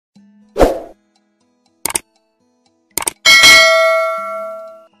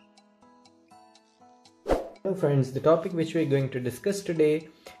Hello friends, the topic which we are going to discuss today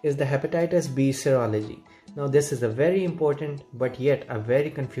is the hepatitis B serology. Now this is a very important but yet a very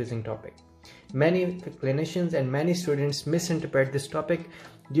confusing topic. Many clinicians and many students misinterpret this topic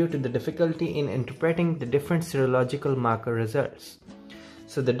due to the difficulty in interpreting the different serological marker results.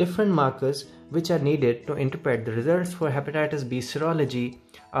 So the different markers which are needed to interpret the results for hepatitis B serology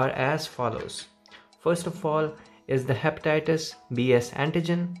are as follows. First of all is the hepatitis BS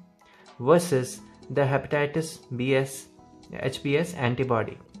antigen versus the hepatitis BS HBs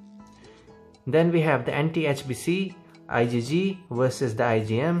antibody. Then we have the anti-HBC IgG versus the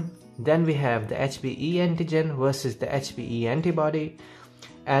IgM. Then we have the HBe antigen versus the HBe antibody,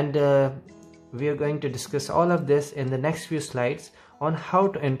 and we are going to discuss all of this in the next few slides on how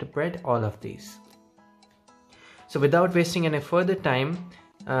to interpret all of these. So without wasting any further time,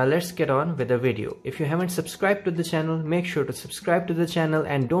 let's get on with the video. If you haven't subscribed to the channel, make sure to subscribe to the channel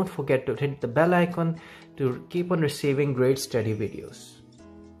and don't forget to hit the bell icon to keep on receiving great study videos.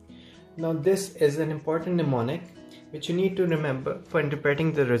 Now this is an important mnemonic which you need to remember for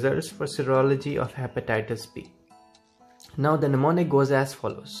interpreting the results for serology of hepatitis B. Now the mnemonic goes as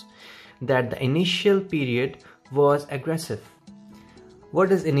follows: that the initial period was aggressive. What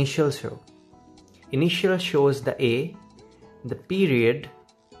does initial show? Initial shows the A, the period,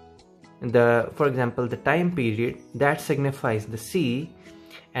 for example the time period, that signifies the C,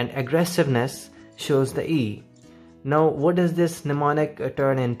 and aggressiveness shows the E. Now what does this mnemonic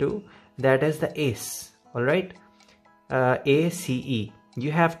turn into? That is the ACE. Alright, ACE.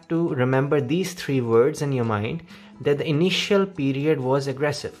 You have to remember these three words in your mind, that the initial period was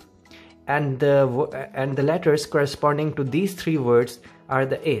aggressive, and the letters corresponding to these three words are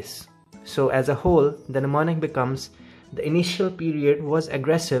the ACE. So as a whole the mnemonic becomes the initial period was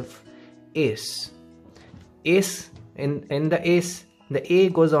aggressive ACE. ACE, in the ACE, the A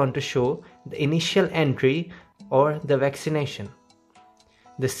goes on to show the initial entry or the vaccination.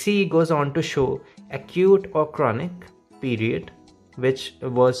 The C goes on to show acute or chronic period, which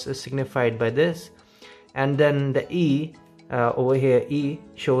was signified by this, and then the E, over here E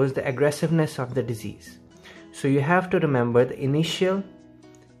shows the aggressiveness of the disease. So you have to remember the initial,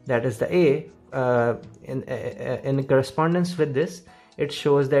 that is the A, in correspondence with this it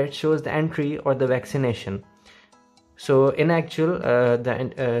shows the entry or the vaccination. So in actual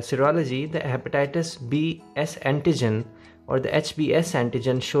serology, the hepatitis BS antigen or the HBs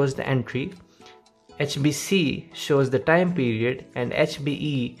antigen shows the entry, HBC shows the time period, and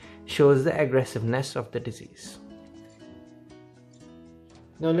HBe shows the aggressiveness of the disease.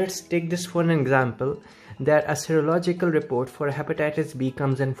 Now let's take this for an example, that a serological report for hepatitis B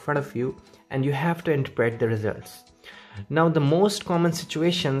comes in front of you and you have to interpret the results. Now the most common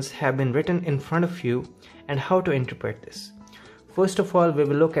situations have been written in front of you and how to interpret this. First of all, we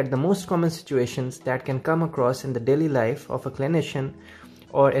will look at the most common situations that can come across in the daily life of a clinician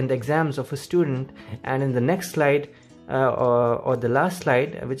or in the exams of a student, and in the next slide or the last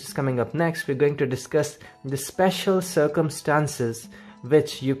slide, which is coming up next, we're going to discuss the special circumstances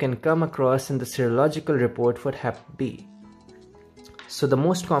which you can come across in the serological report for Hep B. So the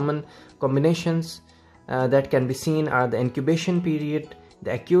most common combinations that can be seen are the incubation period,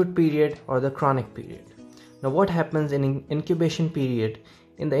 the acute period, or the chronic period. Now what happens in incubation period?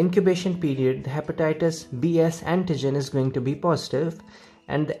 In the incubation period, the hepatitis BS antigen is going to be positive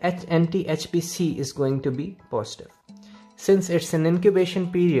and the anti-HBC is going to be positive. Since it's an incubation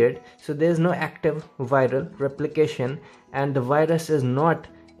period, so there is no active viral replication and the virus is not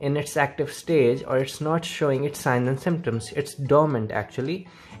in its active stage, or it's not showing its signs and symptoms. It's dormant actually,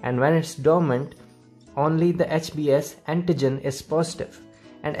 and when it's dormant, only the HBs antigen is positive,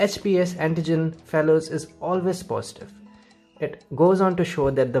 and HBs antigen, fellows, is always positive. It goes on to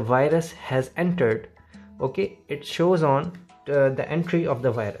show that the virus has entered. Okay, it shows on the entry of the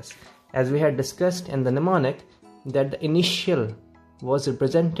virus, as we had discussed in the mnemonic, that the initial was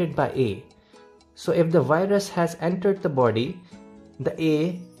represented by A. So if the virus has entered the body, the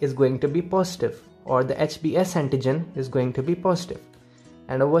A is going to be positive, or the HBs antigen is going to be positive.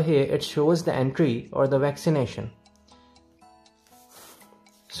 And over here it shows the entry or the vaccination.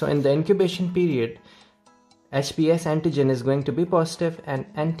 So in the incubation period, HBs antigen is going to be positive, and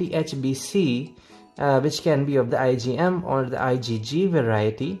anti-HBC, which can be of the IgM or the IgG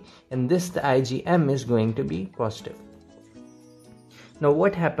variety, in this the IgM is going to be positive. Now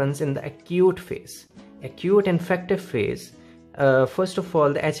what happens in the acute phase? Acute infective phase, first of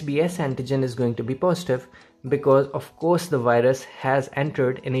all the HBs antigen is going to be positive, because of course the virus has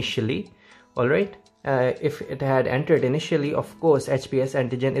entered initially. Alright, if it had entered initially, of course HBs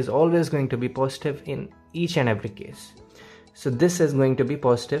antigen is always going to be positive in each and every case. So this is going to be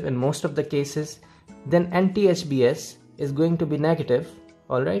positive in most of the cases. then anti-HBs is going to be negative,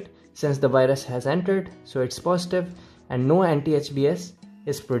 alright, since the virus has entered, so it's positive, and no anti-HBs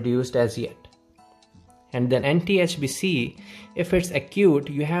is produced as yet. And then anti-HBc, if it's acute,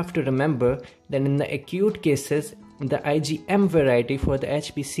 you have to remember that in the acute cases, the IgM variety for the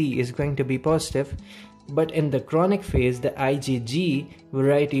HBc is going to be positive, but in the chronic phase, the IgG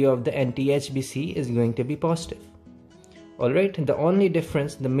variety of the anti-HBc is going to be positive. Alright, the only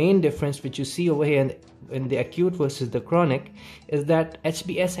difference, the main difference which you see over here in the acute versus the chronic is that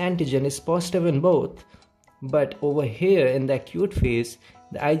HBs antigen is positive in both, but over here in the acute phase,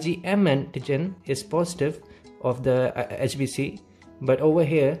 the IgM antigen is positive of the HBc, but over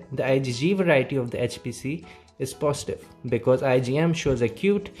here the IgG variety of the HBc is positive because IgM shows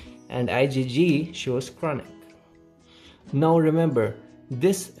acute and IgG shows chronic. Now remember,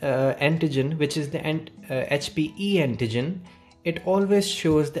 this antigen, which is the HBe antigen, it always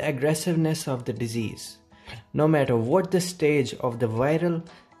shows the aggressiveness of the disease. No matter what the stage of the viral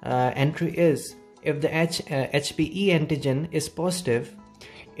entry is, if the HBe antigen is positive,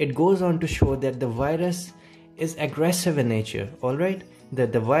 it goes on to show that the virus is aggressive in nature, alright?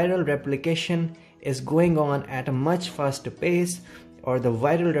 That the viral replication is going on at a much faster pace, or the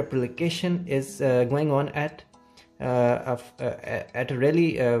viral replication is going on at a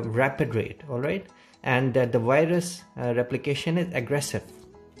really rapid rate, alright? And that the virus replication is aggressive.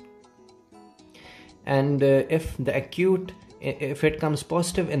 And if it comes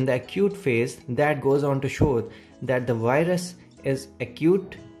positive in the acute phase, that goes on to show that the virus is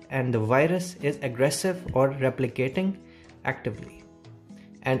acute and the virus is aggressive or replicating actively.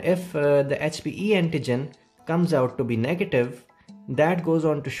 And if the HBe antigen comes out to be negative, that goes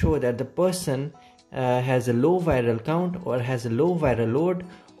on to show that the person has a low viral count or has a low viral load,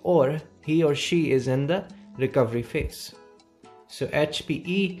 or he or she is in the recovery phase. So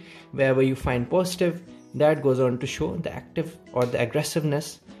HBe, wherever you find positive, that goes on to show the active or the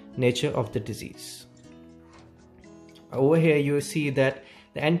aggressiveness nature of the disease. Over here you see that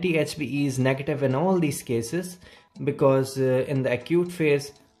the anti-HBe is negative in all these cases because in the acute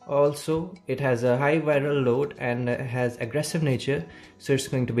phase also it has a high viral load and has aggressive nature, so it's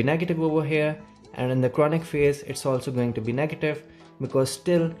going to be negative over here. And in the chronic phase it's also going to be negative because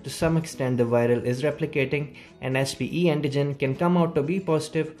still to some extent the viral is replicating, and HBe antigen can come out to be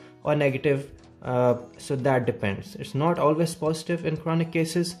positive or negative, so that depends. It's not always positive in chronic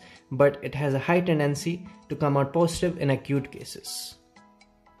cases, but it has a high tendency to come out positive in acute cases.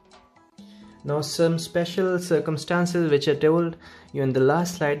 Now some special circumstances which I told you in the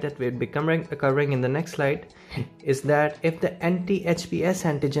last slide that we'll be covering in the next slide is that if the anti-HBs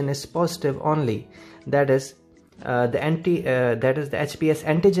antigen is positive only, that is the HBs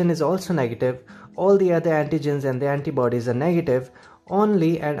antigen is also negative, all the other antigens and the antibodies are negative,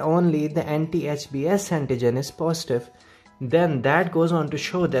 only and only the anti-HBs antigen is positive, then that goes on to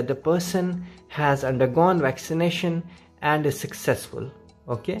show that the person has undergone vaccination and is successful.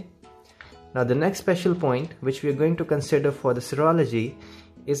 Okay. Now the next special point which we are going to consider for the serology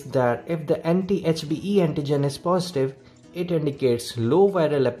is that if the anti-HBe antigen is positive, it indicates low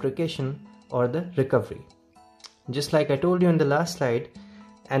viral application or the recovery. Just like I told you in the last slide,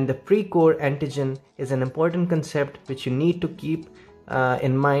 and the pre-core antigen is an important concept which you need to keep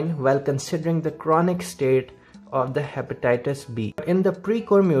in mind while considering the chronic state of the hepatitis B. In the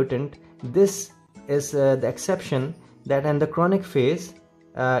pre-core mutant, this is the exception that in the chronic phase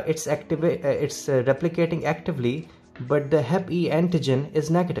it's replicating actively, but the Hep E antigen is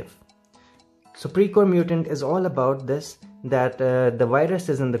negative. So pre-core mutant is all about this, that the virus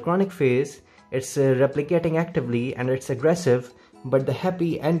is in the chronic phase, it's replicating actively and it's aggressive, but the Hep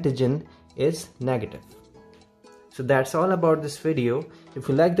E antigen is negative. So that's all about this video. If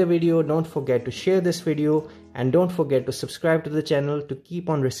you like the video, don't forget to share this video and don't forget to subscribe to the channel to keep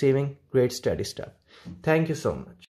on receiving great study stuff. Thank you so much.